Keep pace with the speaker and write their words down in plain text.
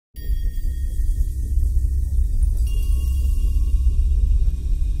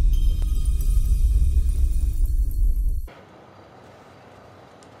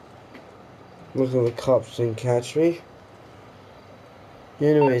Look at the cops didn't catch me.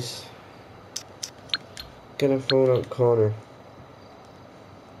 Anyways, gotta phone up Connor.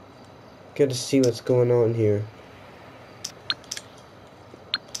 Gotta see what's going on here.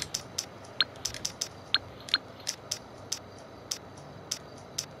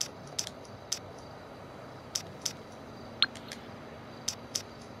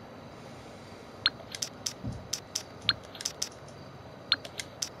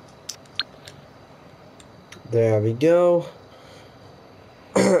 There we go.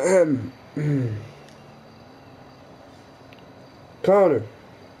 Connor,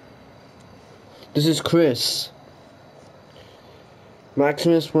 this is Chris.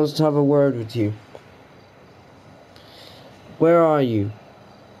 Maximus wants to have a word with you. Where are you?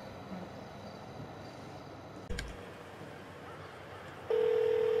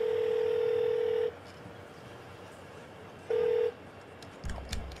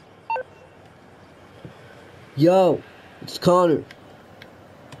 Yo, it's Connor.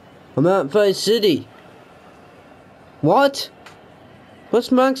 I'm at Vice City. What?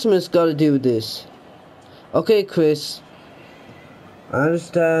 What's Maximus got to do with this? Okay, Chris. I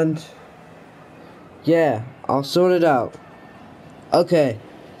understand. Yeah, I'll sort it out. Okay.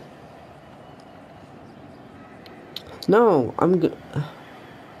 No, I'm good.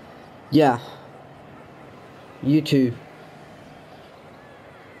 Yeah. You too.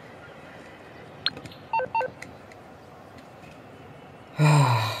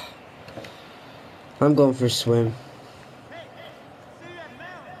 I'm going for a swim.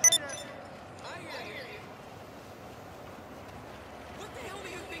 What the hell do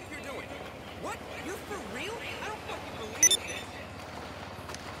you think you're doing? What? You're for real? I don't fucking believe this.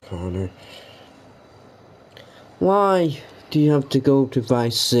 Connor. Why do you have to go to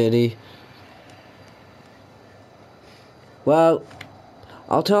Vice City? Well,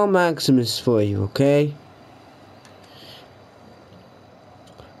 I'll tell Maximus for you, okay?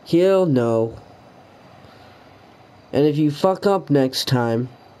 He'll know. And if you fuck up next time,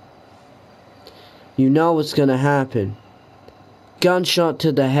 you know what's gonna happen. Gunshot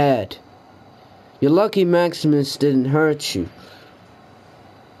to the head. You're lucky Maximus didn't hurt you.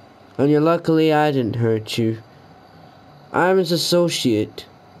 And you're luckily I didn't hurt you. I'm his associate.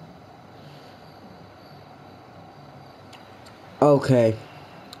 Okay.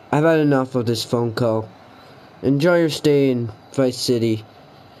 I've had enough of this phone call. Enjoy your stay in Vice City.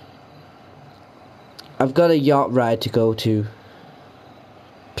 I've got a yacht ride to go to.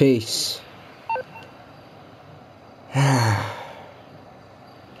 Peace. Hey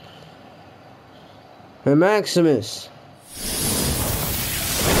Maximus.